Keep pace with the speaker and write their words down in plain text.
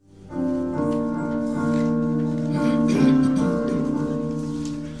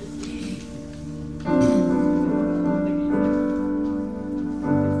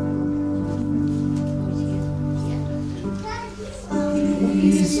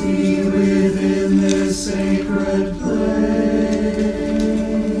Be within this sacred place,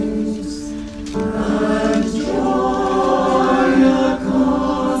 and joy a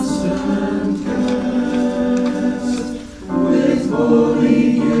constant guest, with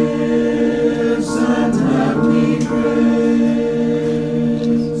holy gifts and heavenly grace.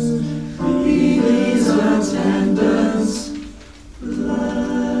 Be these attendants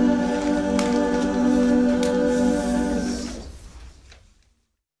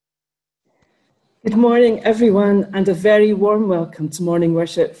Good morning, everyone, and a very warm welcome to morning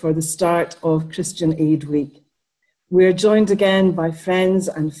worship for the start of Christian Aid Week. We're joined again by friends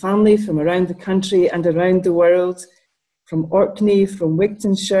and family from around the country and around the world, from Orkney, from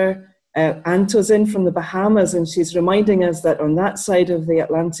Wigtonshire. Anto's in from the Bahamas, and she's reminding us that on that side of the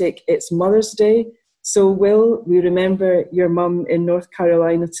Atlantic, it's Mother's Day. So will we remember your mum in North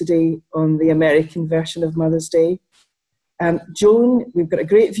Carolina today on the American version of Mother's Day? Joan, we've got a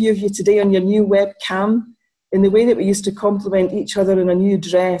great view of you today on your new webcam. In the way that we used to compliment each other in a new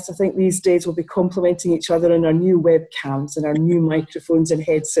dress, I think these days we'll be complimenting each other on our new webcams and our new microphones and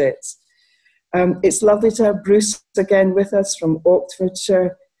headsets. It's lovely to have Bruce again with us from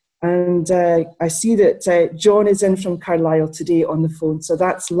Oxfordshire. And I see that John is in from Carlisle today on the phone. So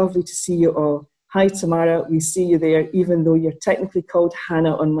that's lovely to see you all. Hi, Tamara. We see you there, even though you're technically called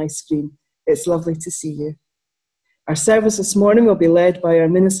Hannah on my screen. It's lovely to see you. Our service this morning will be led by our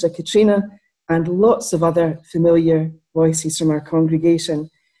minister, Katrina, and lots of other familiar voices from our congregation.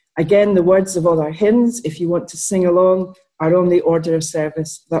 Again, the words of all our hymns, if you want to sing along, are on the order of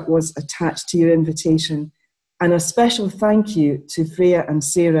service that was attached to your invitation. And a special thank you to Freya and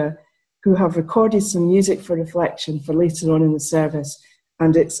Sarah, who have recorded some music for reflection for later on in the service.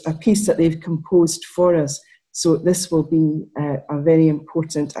 And it's a piece that they've composed for us. So this will be a very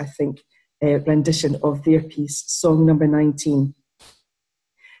important, I think, rendition of their piece, song number 19.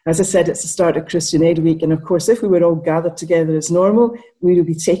 As I said, it's the start of Christian Aid Week, and of course, if we were all gathered together as normal, we would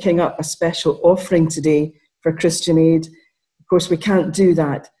be taking up a special offering today for Christian Aid. Of course, we can't do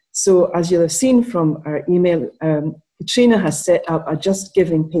that. So as you'll have seen from our email, Katrina has set up a Just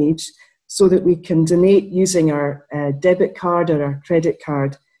Giving page so that we can donate using our debit card or our credit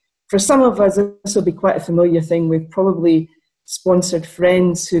card. For some of us, this will be quite a familiar thing. We've probably sponsored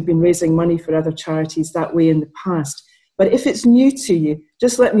friends who've been raising money for other charities that way in the past. But if it's new to you,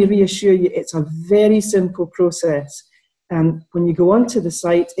 just let me reassure you, it's a very simple process. When you go onto the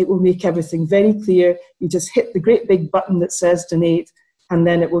site, it will make everything very clear. You just hit the great big button that says donate, and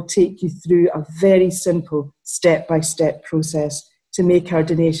then it will take you through a very simple step-by-step process to make our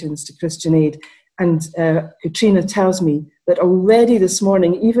donations to Christian Aid. And Katrina tells me that already this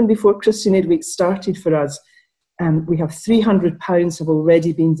morning, even before Christian Aid Week started for us, we have £300 have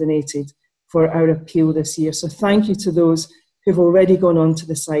already been donated for our appeal this year. So thank you to those who've already gone onto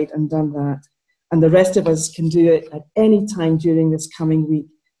the site and done that. And the rest of us can do it at any time during this coming week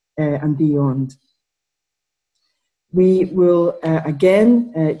and beyond. We will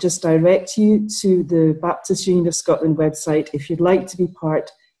again just direct you to the Baptist Union of Scotland website if you'd like to be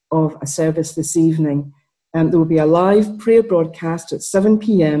part of a service this evening. There will be a live prayer broadcast at 7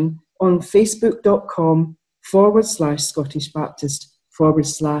 p.m. on facebook.com/Scottish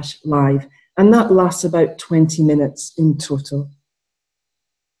Baptist/live. And that lasts about 20 minutes in total.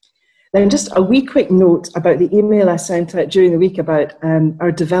 Then just a wee quick note about the email I sent out during the week about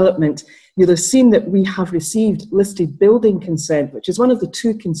our development. You'll have seen that we have received listed building consent, which is one of the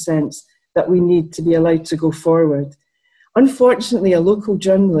 2 consents that we need to be allowed to go forward. Unfortunately, a local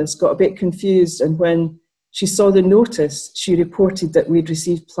journalist got a bit confused, and when she saw the notice, she reported that we'd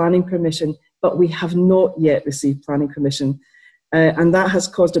received planning permission, but we have not yet received planning permission. And that has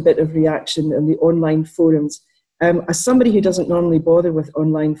caused a bit of reaction in the online forums. As somebody who doesn't normally bother with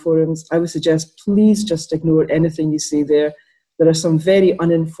online forums, I would suggest please just ignore anything you see there. There are some very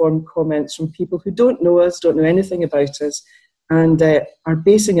uninformed comments from people who don't know us, don't know anything about us, and are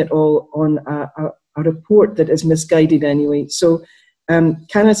basing it all on a report that is misguided anyway. So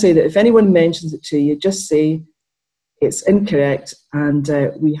can I say that if anyone mentions it to you, just say it's incorrect and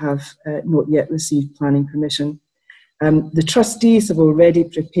we have not yet received planning permission. The trustees have already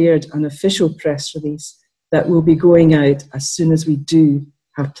prepared an official press release that will be going out as soon as we do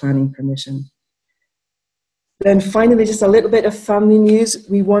have planning permission. Then finally, just a little bit of family news.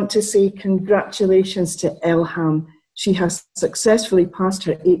 We want to say congratulations to Elham. She has successfully passed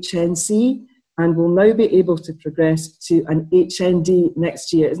her HNC and will now be able to progress to an HND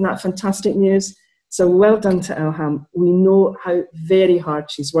next year. Isn't that fantastic news? So well done to Elham. We know how very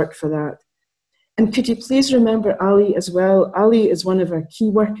hard she's worked for that. And could you please remember Ali as well? Ali is one of our key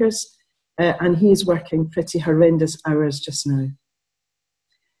workers, and he is working pretty horrendous hours just now.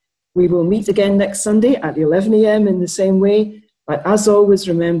 We will meet again next Sunday at 11 a.m. in the same way. But as always,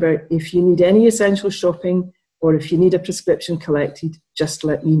 remember, if you need any essential shopping or if you need a prescription collected, just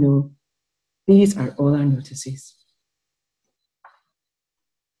let me know. These are all our notices.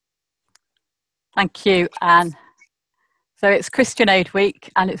 Thank you, Anne. So it's Christian Aid Week,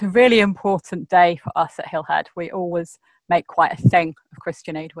 and it's a really important day for us at Hillhead. We always make quite a thing of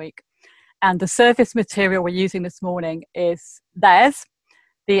Christian Aid Week. And the service material we're using this morning is theirs.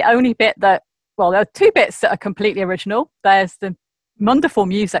 The only bit that, well, there are two bits that are completely original. There's the wonderful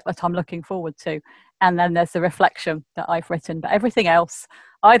music that I'm looking forward to, and then there's the reflection that I've written. But everything else,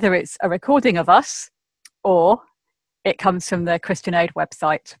 either it's a recording of us or it comes from the Christian Aid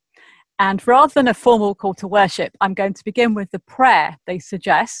website. And rather than a formal call to worship, I'm going to begin with the prayer they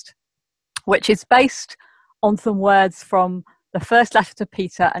suggest, which is based on some words from the first letter to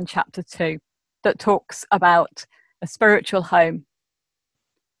Peter and chapter 2 that talks about a spiritual home.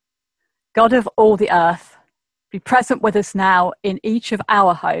 God of all the earth, be present with us now in each of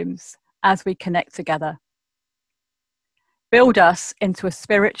our homes as we connect together. Build us into a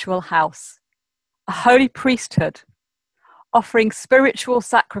spiritual house, a holy priesthood, offering spiritual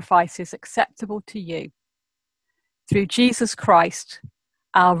sacrifices acceptable to you. Through Jesus Christ,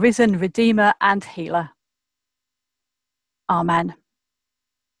 our risen Redeemer and Healer. Amen.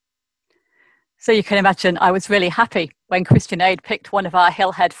 So you can imagine I was really happy when Christian Aid picked one of our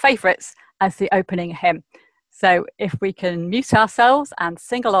Hillhead favourites as the opening hymn. So if we can mute ourselves and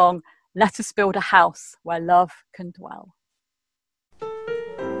sing along, let us build a house where love can dwell.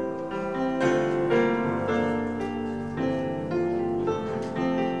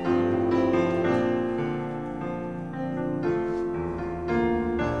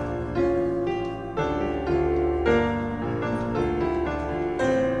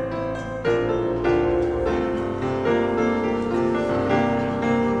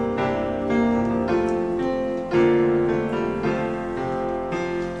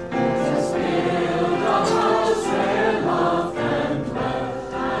 Build a house where love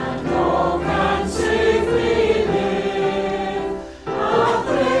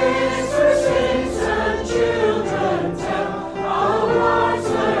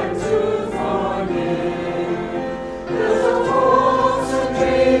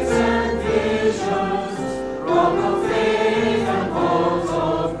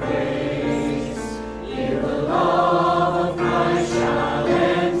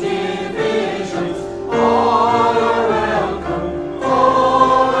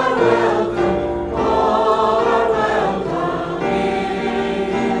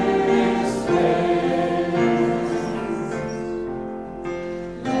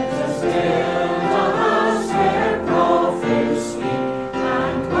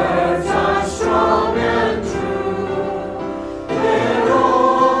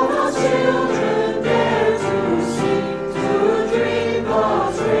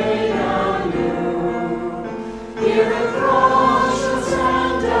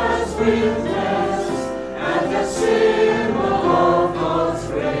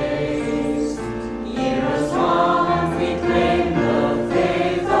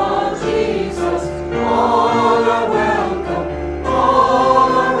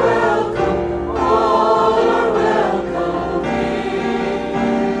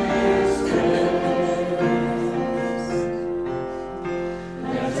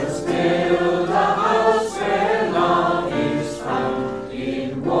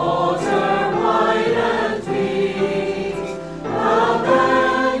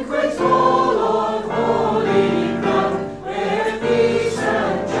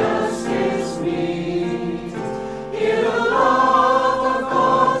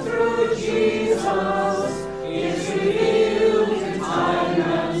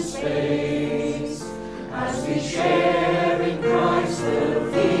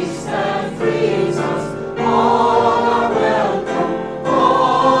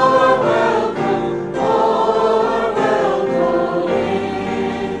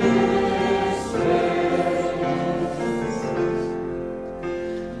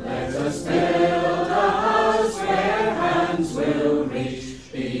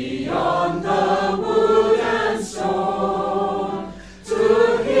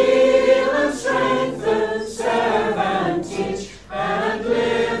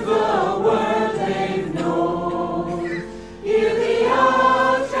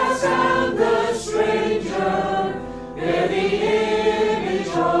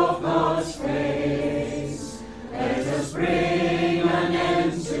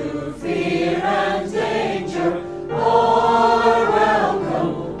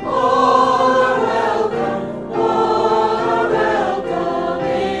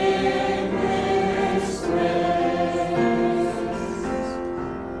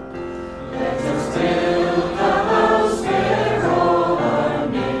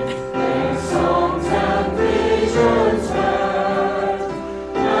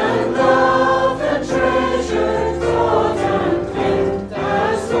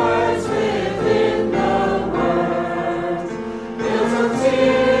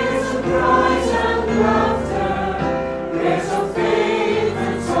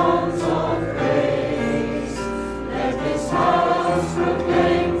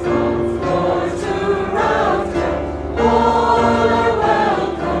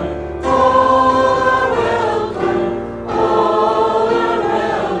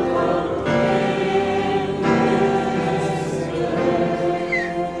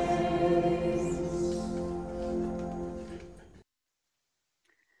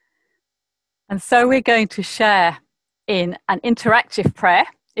So we're going to share in an interactive prayer,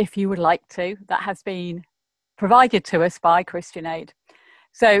 if you would like to, that has been provided to us by Christian Aid.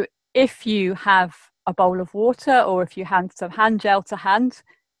 So if you have a bowl of water or if you have some hand gel to hand,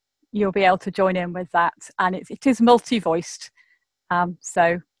 you'll be able to join in with that. And it is multi-voiced,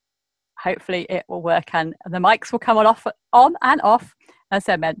 so hopefully it will work, and the mics will come on and off as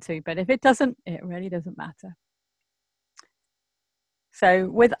they're meant to, but if it doesn't, it really doesn't matter. So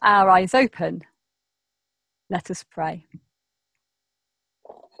with our eyes open, let us pray.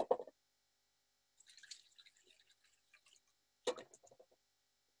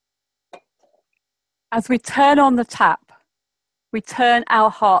 As we turn on the tap, we turn our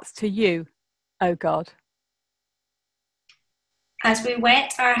hearts to you, O God. As we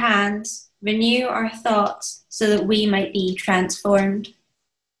wet our hands, renew our thoughts so that we might be transformed.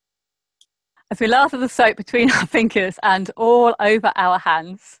 As we lather the soap between our fingers and all over our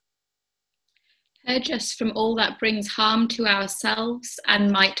hands, purge us from all that brings harm to ourselves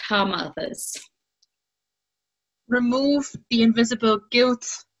and might harm others. Remove the invisible guilt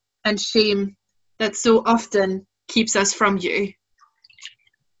and shame that so often keeps us from you.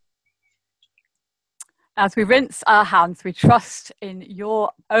 as we rinse our hands, we trust in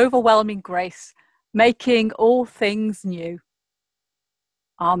your overwhelming grace, making all things new.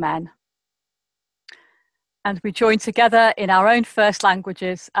 Amen. And we join together in our own first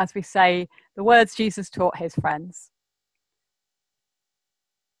languages as we say the words Jesus taught his friends.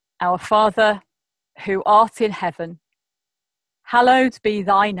 Our Father, who art in heaven, hallowed be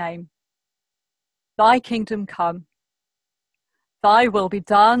thy name. Thy kingdom come. Thy will be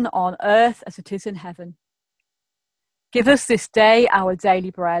done on earth as it is in heaven. Give us this day our daily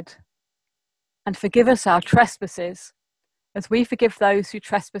bread, and forgive us our trespasses, as we forgive those who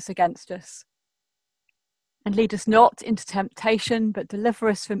trespass against us. And lead us not into temptation, but deliver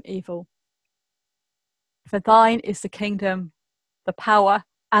us from evil. For thine is the kingdom, the power,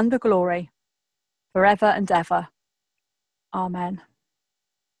 and the glory, forever and ever. Amen.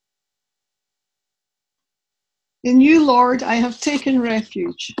 In you, Lord, I have taken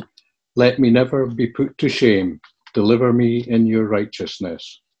refuge. Let me never be put to shame. Deliver me in your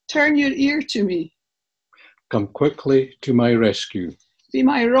righteousness. Turn your ear to me. Come quickly to my rescue. Be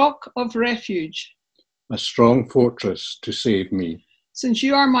my rock of refuge. A strong fortress to save me. Since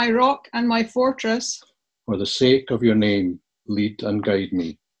you are my rock and my fortress, For the sake of your name, lead and guide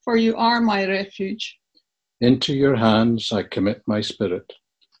me. for you are my refuge. Into your hands I commit my spirit.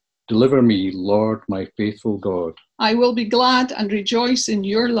 Deliver me, Lord, my faithful God. I will be glad and rejoice in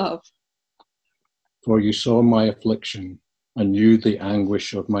your love. For you saw my affliction and knew the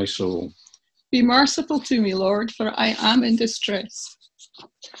anguish of my soul. Be merciful to me, Lord, for I am in distress.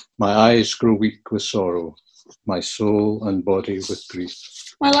 My eyes grow weak with sorrow, my soul and body with grief,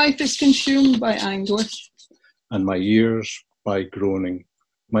 My life is consumed by anguish. and my ears by groaning.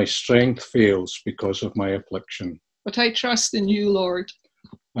 My strength fails because of my affliction. But I trust in you, Lord.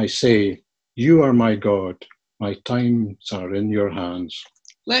 I say, you are my God. My times are in your hands.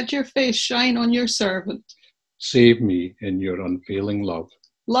 Let your face shine on your servant. Save me in your unfailing love.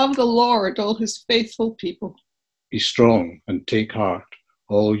 Love the Lord, all his faithful people. Be strong and take heart,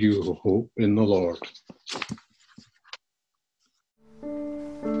 all you who hope in the Lord.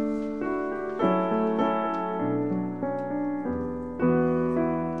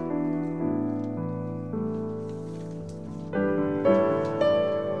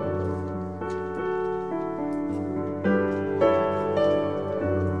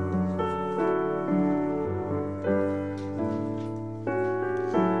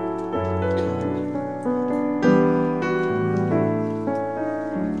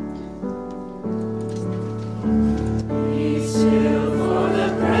 Be still for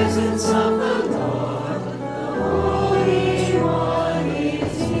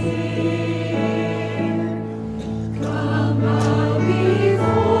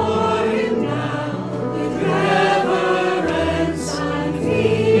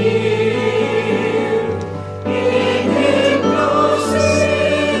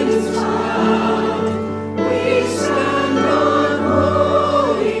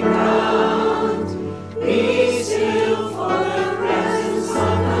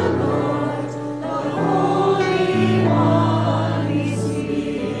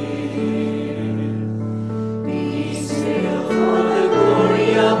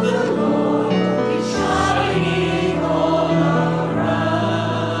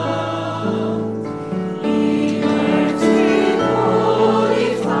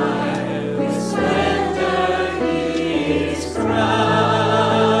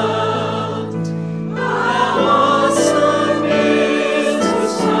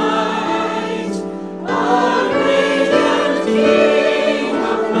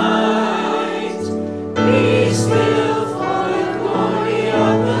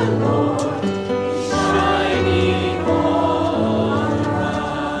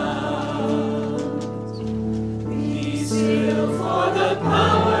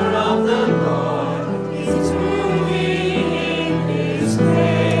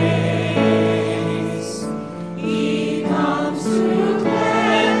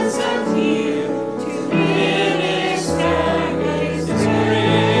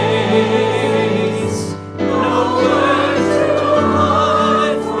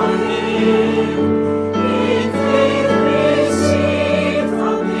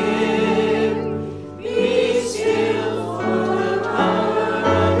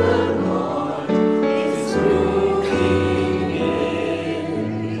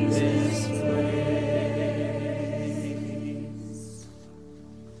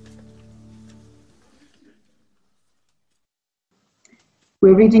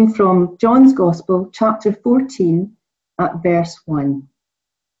We're reading from John's Gospel, chapter 14, at verse 1.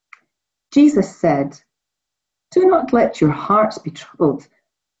 Jesus said, "Do not let your hearts be troubled.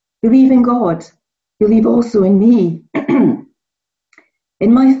 Believe in God. Believe also in me.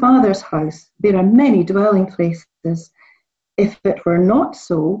 In my Father's house there are many dwelling places. If it were not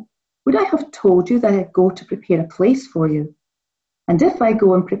so, would I have told you that I go to prepare a place for you? And if I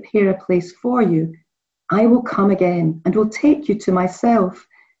go and prepare a place for you, I will come again and will take you to myself,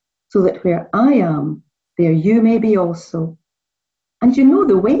 so that where I am, there you may be also. And you know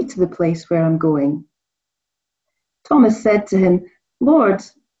the way to the place where I'm going." Thomas said to him, "Lord,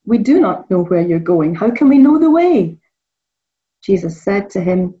 we do not know where you're going. How can we know the way?" Jesus said to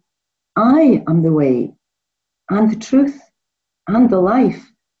him, "I am the way, and the truth, and the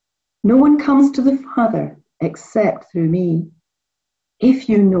life. No one comes to the Father except through me. If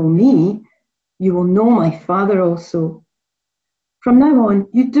you know me, you will know my Father also. From now on,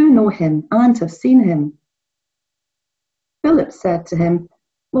 you do know him and have seen him." Philip said to him,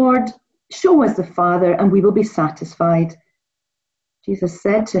 "Lord, show us the Father, and we will be satisfied." Jesus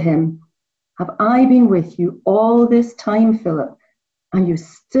said to him, "Have I been with you all this time, Philip, and you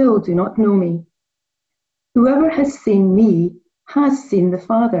still do not know me? Whoever has seen me has seen the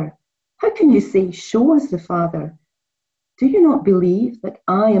Father. How can you say, 'Show us the Father'? Do you not believe that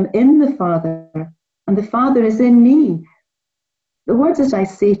I am in the Father, and the Father is in me? The words that I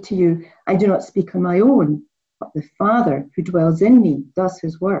say to you, I do not speak on my own, but the Father who dwells in me does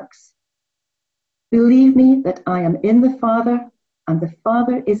his works. Believe me that I am in the Father, and the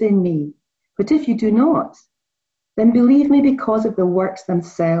Father is in me. But if you do not, then believe me because of the works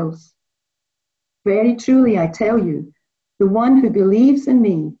themselves. Very truly I tell you, the one who believes in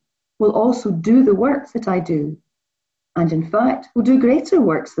me will also do the works that I do, and in fact will do greater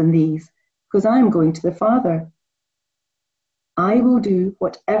works than these, because I am going to the Father. I will do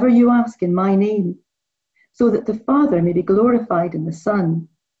whatever you ask in my name, so that the Father may be glorified in the Son.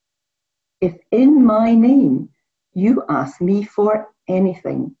 If in my name you ask me for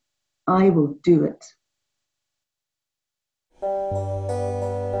anything, I will do it."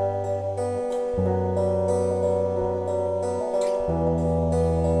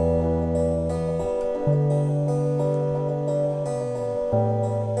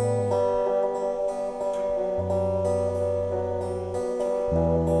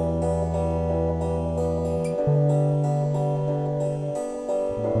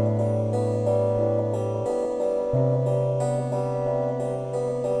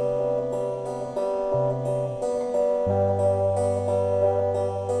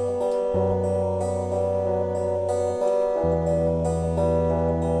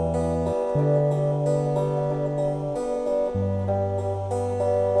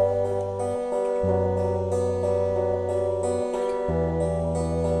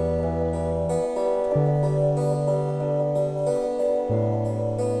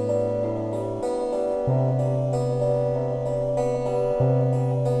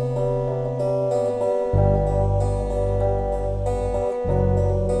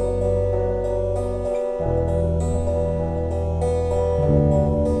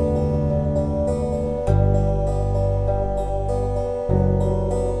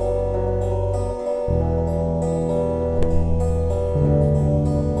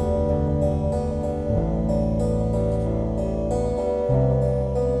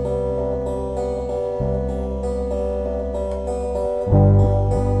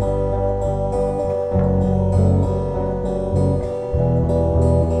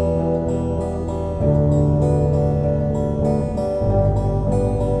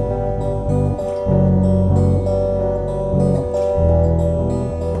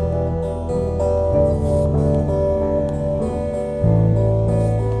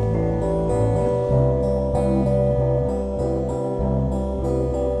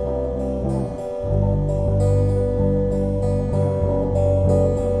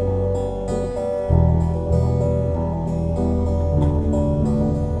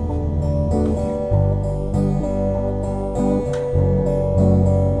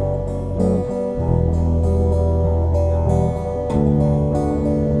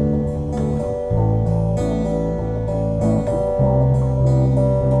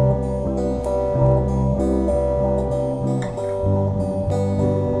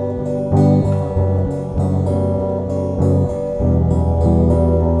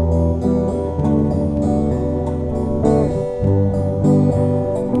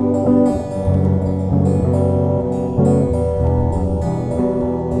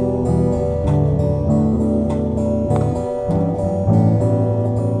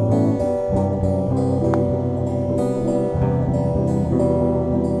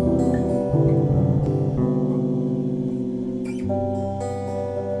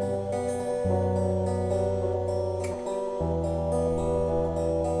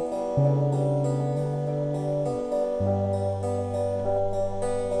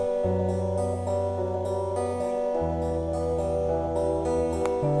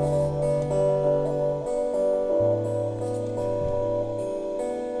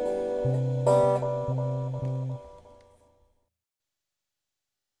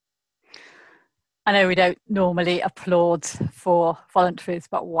 I know we don't normally applaud for voluntaries,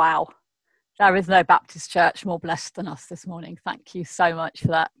 but wow, there is no Baptist church more blessed than us this morning. Thank you so much for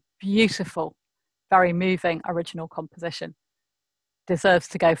that beautiful, very moving original composition. Deserves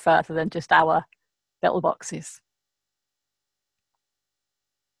to go further than just our little boxes.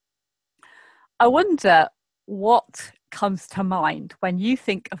 I wonder what comes to mind when you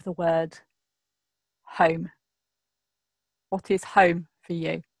think of the word home. What is home for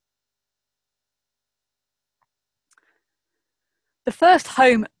you? The first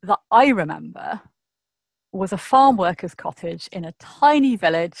home that I remember was a farm worker's cottage in a tiny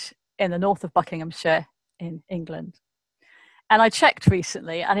village in the north of Buckinghamshire in England. And I checked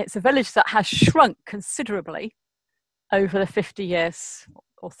recently, and it's a village that has shrunk considerably over the 50 years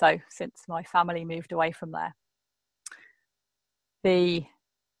or so since my family moved away from there. The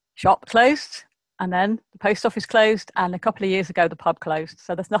shop closed, and then the post office closed, and a couple of years ago the pub closed.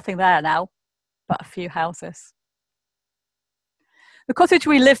 So there's nothing there now but a few houses. The cottage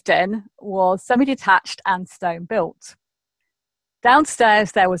we lived in was semi-detached and stone built.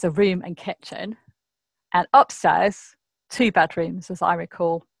 Downstairs there was a room and kitchen, and upstairs 2 bedrooms as I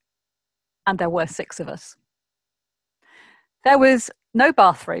recall, and there were 6 of us. There was no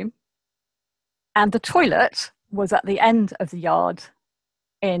bathroom, and the toilet was at the end of the yard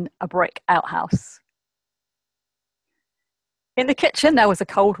in a brick outhouse. In the kitchen, there was a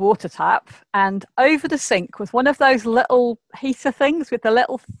cold water tap, and over the sink was one of those little heater things with the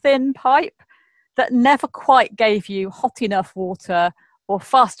little thin pipe that never quite gave you hot enough water or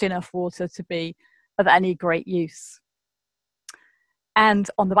fast enough water to be of any great use. And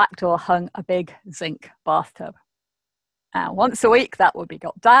on the back door hung a big zinc bathtub. And once a week, that would be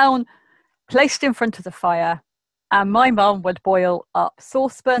got down, placed in front of the fire, and my mum would boil up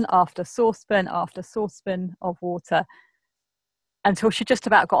saucepan after saucepan after saucepan of water until she just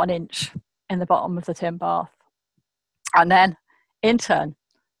about got an inch in the bottom of the tin bath. And then, in turn,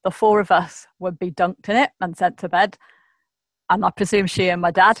 the 4 of us would be dunked in it and sent to bed. And I presume she and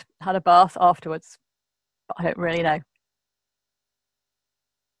my dad had a bath afterwards, but I don't really know.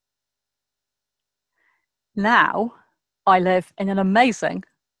 Now, I live in an amazing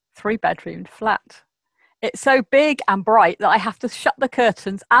 3-bedroom flat. It's so big and bright that I have to shut the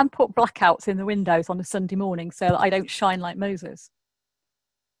curtains and put blackouts in the windows on a Sunday morning so that I don't shine like Moses.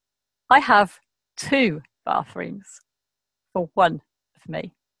 I have 2 bathrooms for 1 of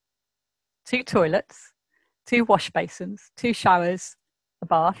me. 2 toilets, 2 wash basins, 2 showers, a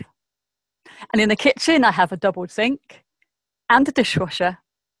bath. And in the kitchen, I have a double sink and a dishwasher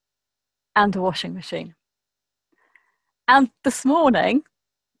and a washing machine. And this morning,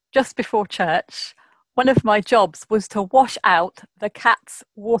 just before church, one of my jobs was to wash out the cat's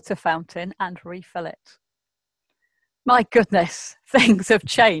water fountain and refill it. My goodness, things have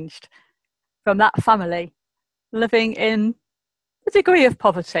changed from that family living in a degree of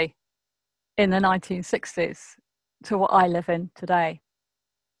poverty in the 1960s to what I live in today.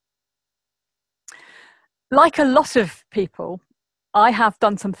 Like a lot of people, I have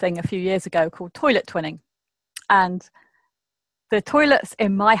done something a few years ago called toilet twinning. And the toilets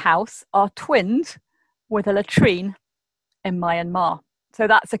in my house are twinned with a latrine in Myanmar. So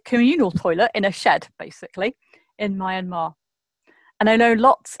that's a communal toilet in a shed, basically, in Myanmar. And I know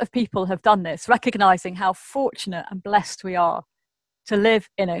lots of people have done this, recognizing how fortunate and blessed we are to live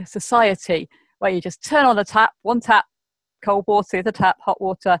in a society where you just turn on the tap, one tap, cold water, the tap, hot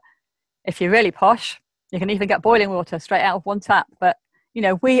water. If you're really posh, you can even get boiling water straight out of one tap. But, you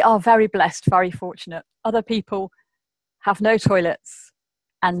know, we are very blessed, very fortunate. Other people have no toilets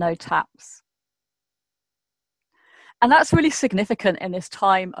and no taps. And that's really significant in this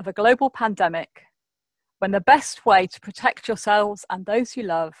time of a global pandemic, when the best way to protect yourselves and those you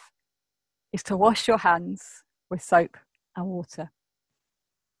love is to wash your hands with soap and water.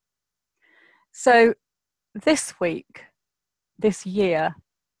 So this week, this year,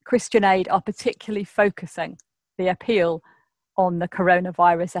 Christian Aid are particularly focusing the appeal on the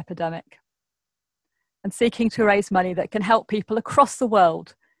coronavirus epidemic and seeking to raise money that can help people across the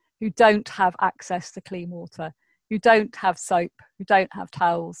world who don't have access to clean water, who don't have soap, who don't have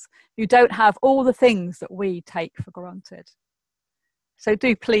towels, who don't have all the things that we take for granted. So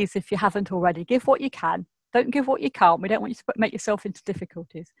do please, if you haven't already, give what you can. Don't give what you can't. We don't want you to make yourself into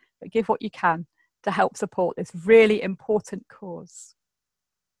difficulties, but give what you can to help support this really important cause.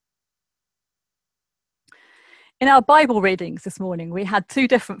 In our Bible readings this morning, we had 2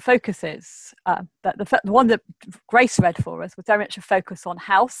 different focuses. The one that Grace read for us was very much a focus on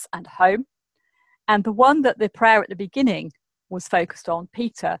house and home. And the one that the prayer at the beginning was focused on,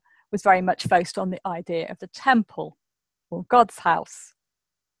 Peter, was very much focused on the idea of the temple, or God's house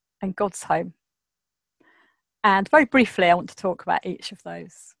and God's home. And very briefly, I want to talk about each of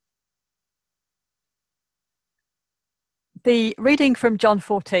those. The reading from John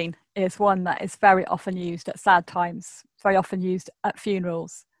 14 is one that is very often used at sad times, very often used at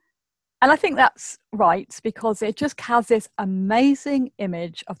funerals. And I think that's right, because it just has this amazing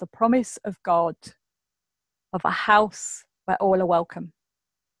image of the promise of God, of a house where all are welcome.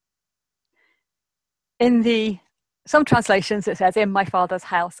 In some translations, it says, "In my Father's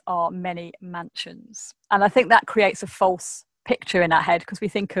house are many mansions." And I think that creates a false picture in our head, because we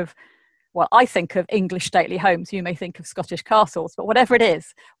think of, well, I think of English stately homes. You may think of Scottish castles, but whatever it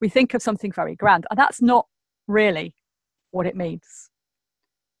is, we think of something very grand. And that's not really what it means.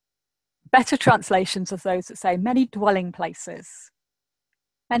 Better translations are those that say many dwelling places,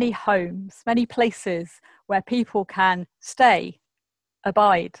 many homes, many places where people can stay,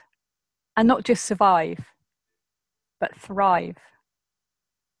 abide, and not just survive, but thrive.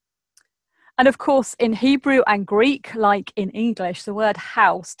 And of course, in Hebrew and Greek, like in English, the word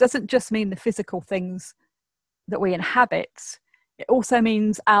house doesn't just mean the physical things that we inhabit. It also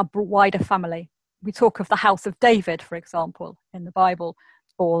means our wider family. We talk of the house of David, for example, in the Bible,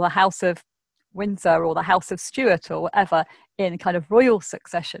 or the house of Windsor, or the house of Stuart, or whatever, in kind of royal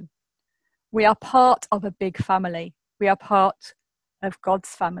succession. We are part of a big family. We are part of God's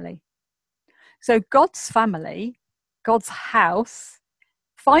family. So God's family, God's house,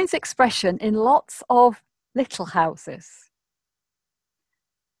 finds expression in lots of little houses.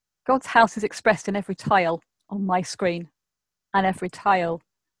 God's house is expressed in every tile on my screen and every tile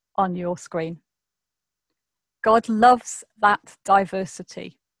on your screen. God loves that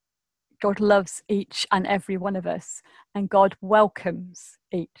diversity. God loves each and every one of us, and God welcomes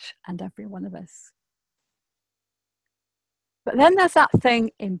each and every one of us. But then there's that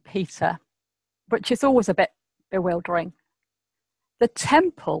thing in Peter, which is always a bit bewildering. The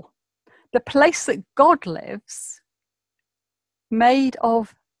temple, the place that God lives, made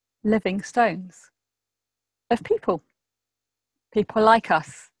of living stones, of people like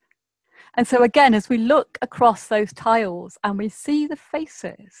us. And so again, as we look across those tiles and we see the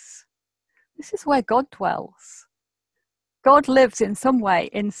faces, this is where God dwells. God lives in some way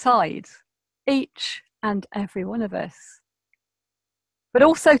inside each and every one of us. But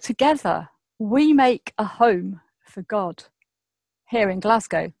also together, we make a home for God here in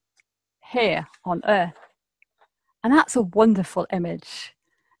Glasgow, here on earth. And that's a wonderful image.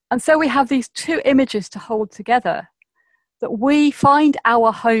 And so we have these two images to hold together, that we find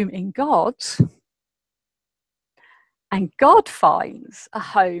our home in God, and God finds a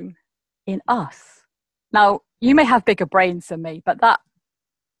home in us. Now, you may have bigger brains than me, but that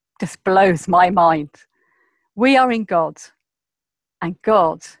just blows my mind. We are in God, and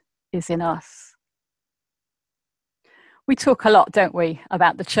God is in us. We talk a lot, don't we,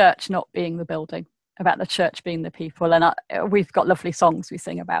 about the church not being the building, about the church being the people, and we've got lovely songs we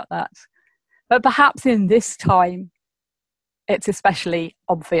sing about that. But perhaps in this time, it's especially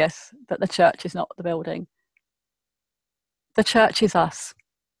obvious that the church is not the building. The church is us.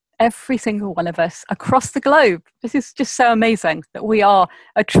 Every single one of us across the globe. This is just so amazing that we are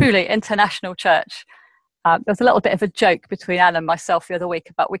a truly international church. There was a little bit of a joke between Anne and myself the other week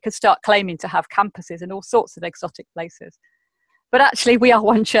about we could start claiming to have campuses in all sorts of exotic places. But actually, we are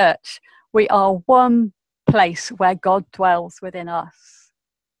one church. We are one place where God dwells within us.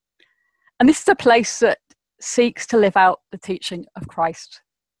 And this is a place that seeks to live out the teaching of Christ,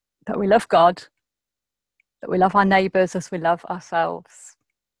 that we love God, that we love our neighbours as we love ourselves.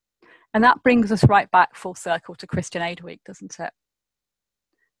 And that brings us right back full circle to Christian Aid Week, doesn't it?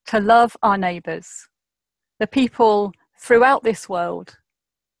 To love our neighbours, the people throughout this world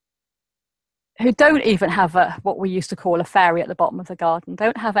who don't even have what we used to call a fairy at the bottom of the garden,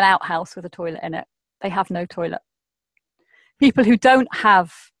 don't have an outhouse with a toilet in it. They have no toilet. People who don't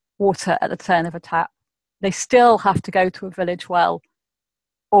have water at the turn of a tap, they still have to go to a village well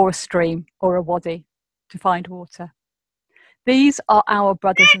or a stream or a wadi to find water. These are our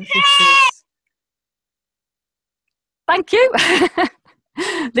brothers and sisters. Thank you.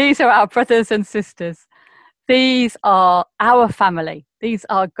 These are our brothers and sisters. These are our family. These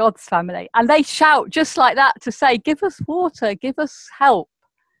are God's family. And they shout just like that to say, give us water, give us help.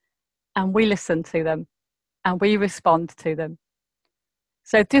 And we listen to them and we respond to them.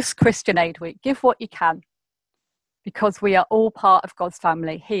 So this Christian Aid Week, give what you can, because we are all part of God's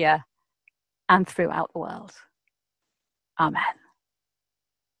family here and throughout the world. Amen.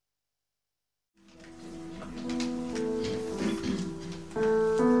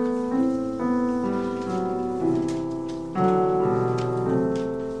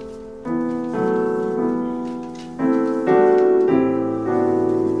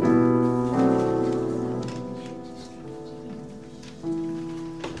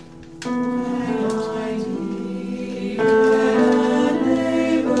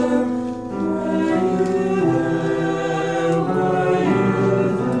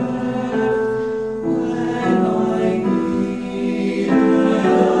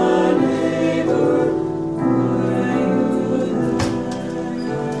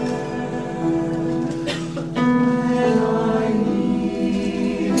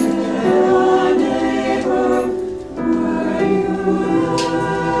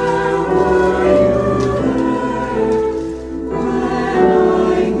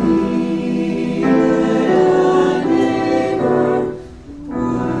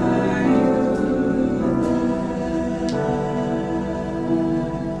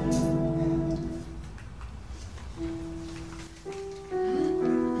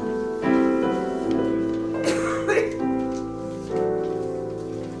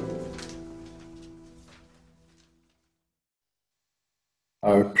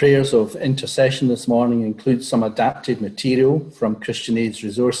 Our prayers of intercession this morning include some adapted material from Christian Aid's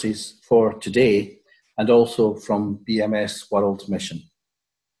resources for today and also from BMS World Mission.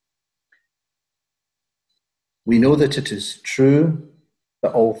 We know that it is true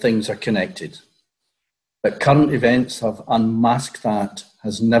that all things are connected, but current events have unmasked that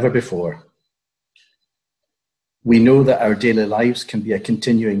as never before. We know that our daily lives can be a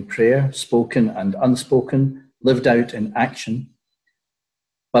continuing prayer, spoken and unspoken, lived out in action.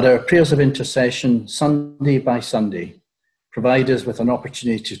 But our prayers of intercession, Sunday by Sunday, provide us with an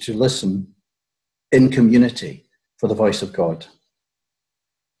opportunity to listen in community for the voice of God.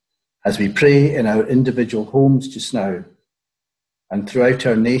 As we pray in our individual homes just now, and throughout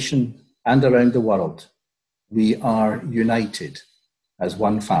our nation and around the world, we are united as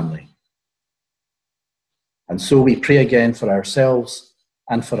one family. And so we pray again for ourselves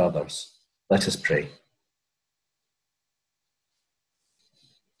and for others. Let us pray.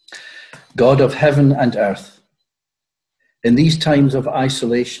 God of heaven and earth, in these times of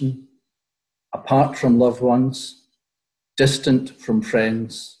isolation, apart from loved ones, distant from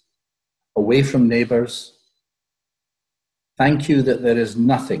friends, away from neighbours, thank you that there is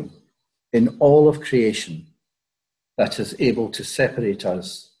nothing in all of creation that is able to separate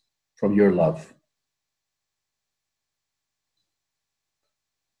us from your love.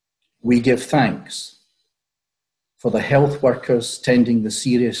 We give thanks for the health workers tending the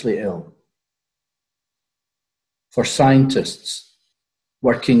seriously ill, for scientists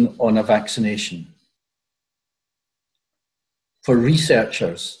working on a vaccination, for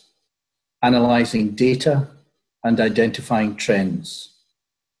researchers analysing data and identifying trends,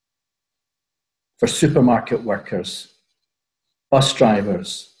 for supermarket workers, bus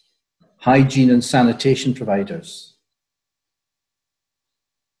drivers, hygiene and sanitation providers,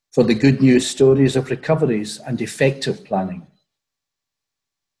 for the good news stories of recoveries and effective planning,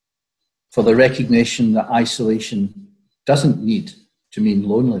 for the recognition that isolation doesn't need to mean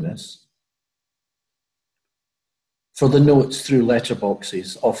loneliness, for the notes through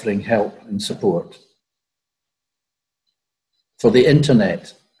letterboxes offering help and support, for the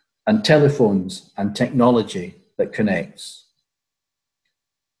internet and telephones and technology that connects,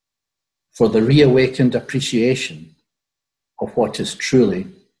 for the reawakened appreciation of what is truly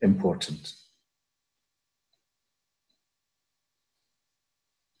important.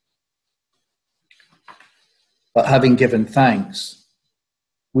 But having given thanks,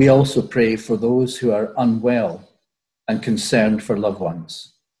 we also pray for those who are unwell and concerned for loved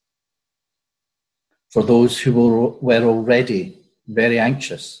ones, for those who were already very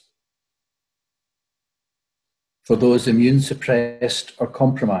anxious, for those immune suppressed or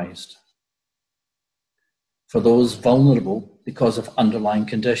compromised, for those vulnerable because of underlying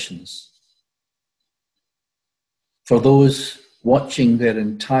conditions, for those watching their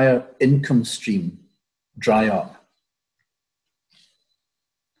entire income stream dry up,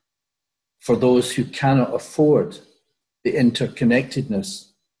 for those who cannot afford the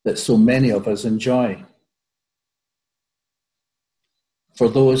interconnectedness that so many of us enjoy, for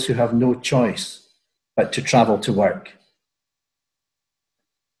those who have no choice but to travel to work,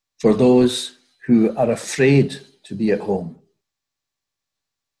 for those who are afraid to be at home,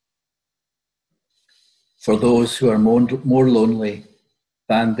 for those who are more lonely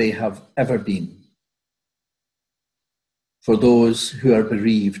than they have ever been, for those who are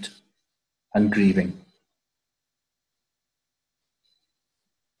bereaved and grieving.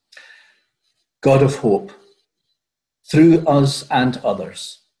 God of hope, through us and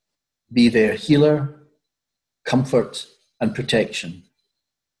others, be their healer, comfort, and protection.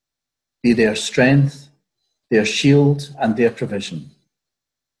 Be their strength, their shield, and their provision.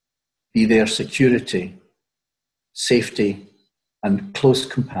 Be their security, safety, and close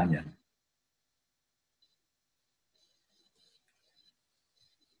companion.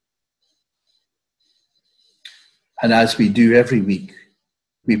 And as we do every week,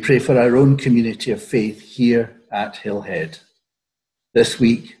 we pray for our own community of faith here at Hillhead. This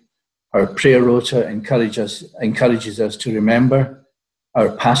week, our prayer rota encourages us to remember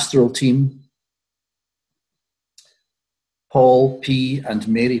our pastoral team, Paul P. and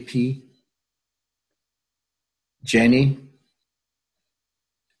Mary P., Jenny,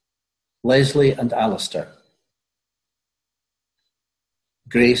 Leslie and Alistair,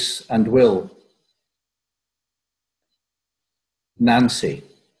 Grace and Will, Nancy,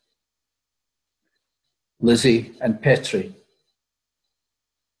 Lizzie and Petri,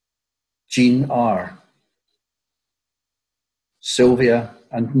 Jean R., Sylvia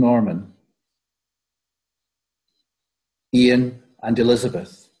and Norman, Ian and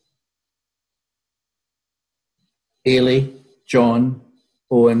Elizabeth, Ailey, John,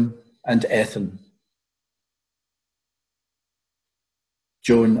 Owen and Ethan,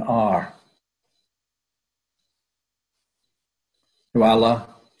 Joan R., Nuala,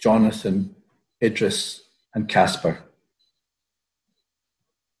 Jonathan, Idris, and Casper.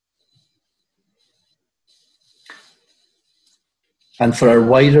 And for our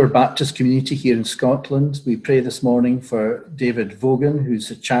wider Baptist community here in Scotland, we pray this morning for David Vaughan,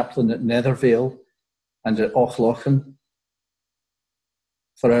 who's a chaplain at Nethervale and at Auchlochan.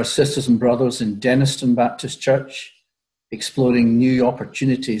 For our sisters and brothers in Denniston Baptist Church, exploring new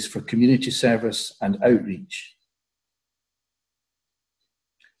opportunities for community service and outreach.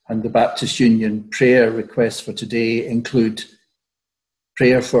 And the Baptist Union prayer requests for today include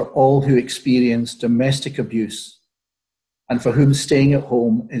prayer for all who experience domestic abuse and for whom staying at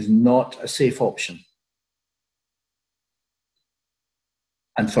home is not a safe option.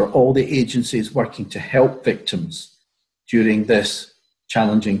 And for all the agencies working to help victims during this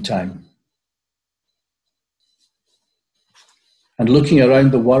challenging time. And looking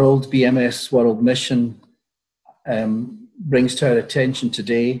around the world, BMS World Mission brings to our attention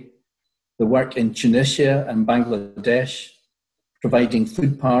today the work in Tunisia and Bangladesh, providing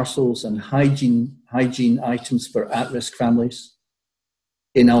food parcels and hygiene items for at-risk families.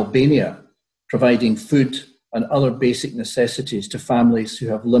 In Albania, providing food and other basic necessities to families who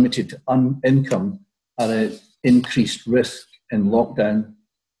have limited income at an increased risk in lockdown.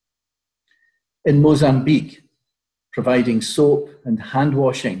 In Mozambique, providing soap and hand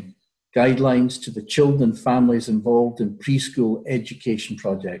washing guidelines to the children and families involved in preschool education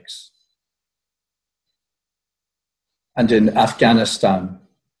projects. And in Afghanistan,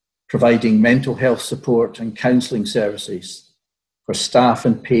 providing mental health support and counselling services for staff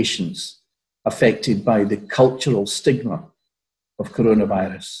and patients affected by the cultural stigma of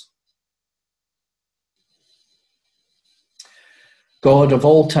coronavirus. God of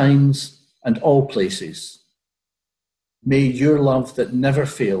all times and all places, may your love that never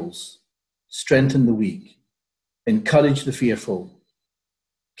fails strengthen the weak, encourage the fearful,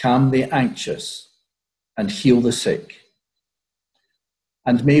 calm the anxious, and heal the sick.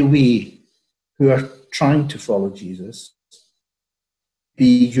 And may we, who are trying to follow Jesus,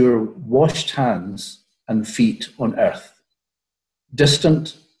 be your washed hands and feet on earth,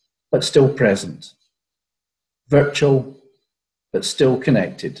 distant but still present, virtual but still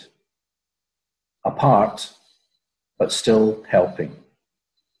connected, apart but still helping.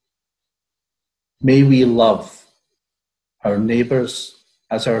 May we love our neighbours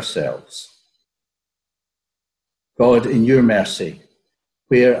as ourselves. God, in your mercy,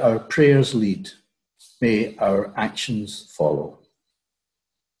 where our prayers lead, may our actions follow.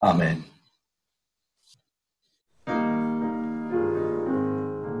 Amen.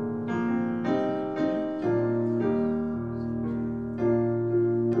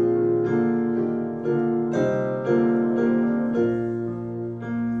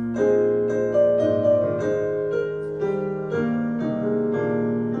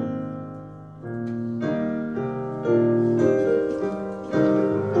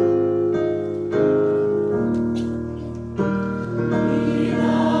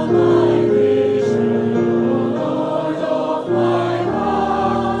 Amen.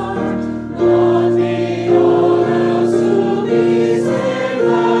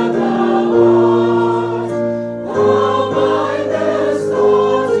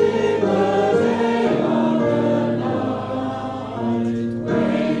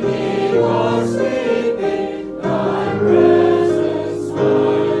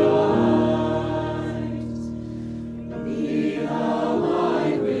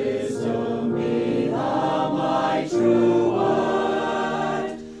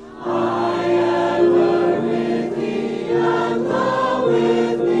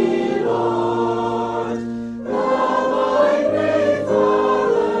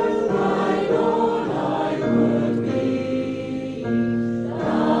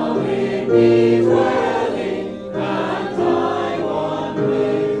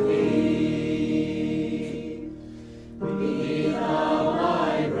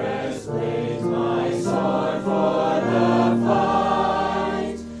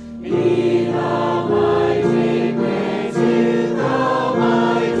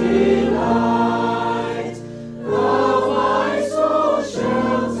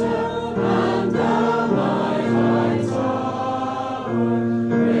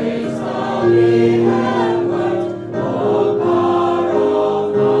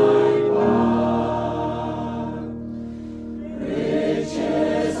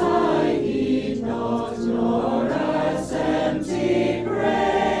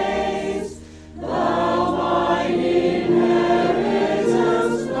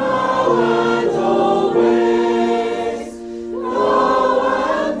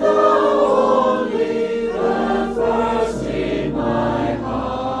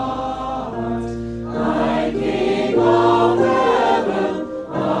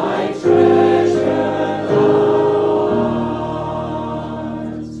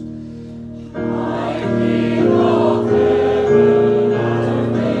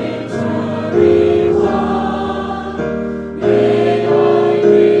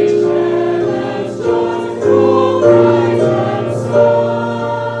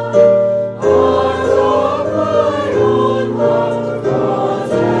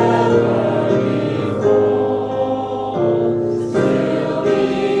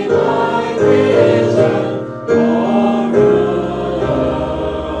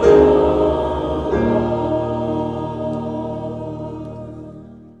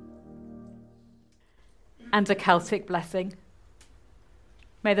 and a Celtic blessing.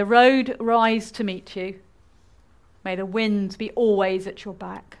 May the road rise to meet you. May the wind be always at your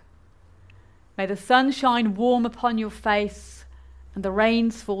back. May the sun shine warm upon your face and the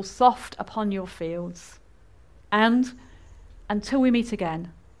rains fall soft upon your fields. And until we meet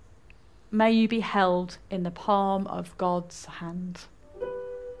again, may you be held in the palm of God's hand.